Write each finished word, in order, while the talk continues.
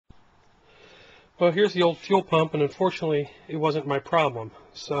Well, here's the old fuel pump, and unfortunately it wasn't my problem.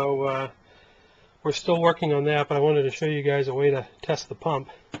 So we're still working on that, but I wanted to show you guys a way to test the pump,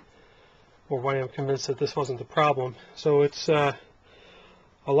 or why I'm convinced that this wasn't the problem. So it's a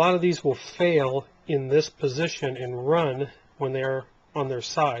lot of these will fail in this position and run when they're on their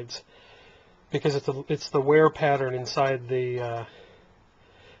sides, because it's the wear pattern inside the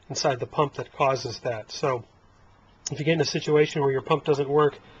pump that causes that. So if you get in a situation where your pump doesn't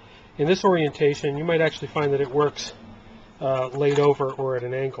work in this orientation, you might actually find that it works laid over or at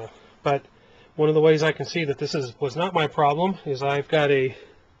an angle. But one of the ways I can see that this was not my problem is I've got a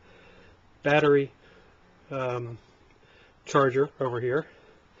battery charger over here,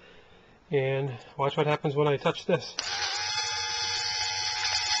 and watch what happens when I touch this.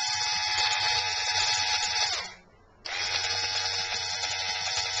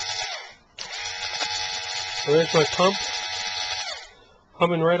 So there's my pump,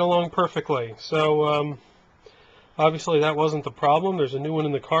 humming right along perfectly. So obviously that wasn't the problem. There's a new one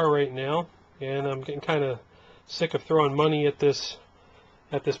in the car right now, and I'm getting kind of sick of throwing money at this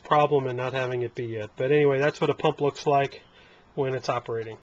problem and not having it be it. But anyway, that's what a pump looks like when it's operating.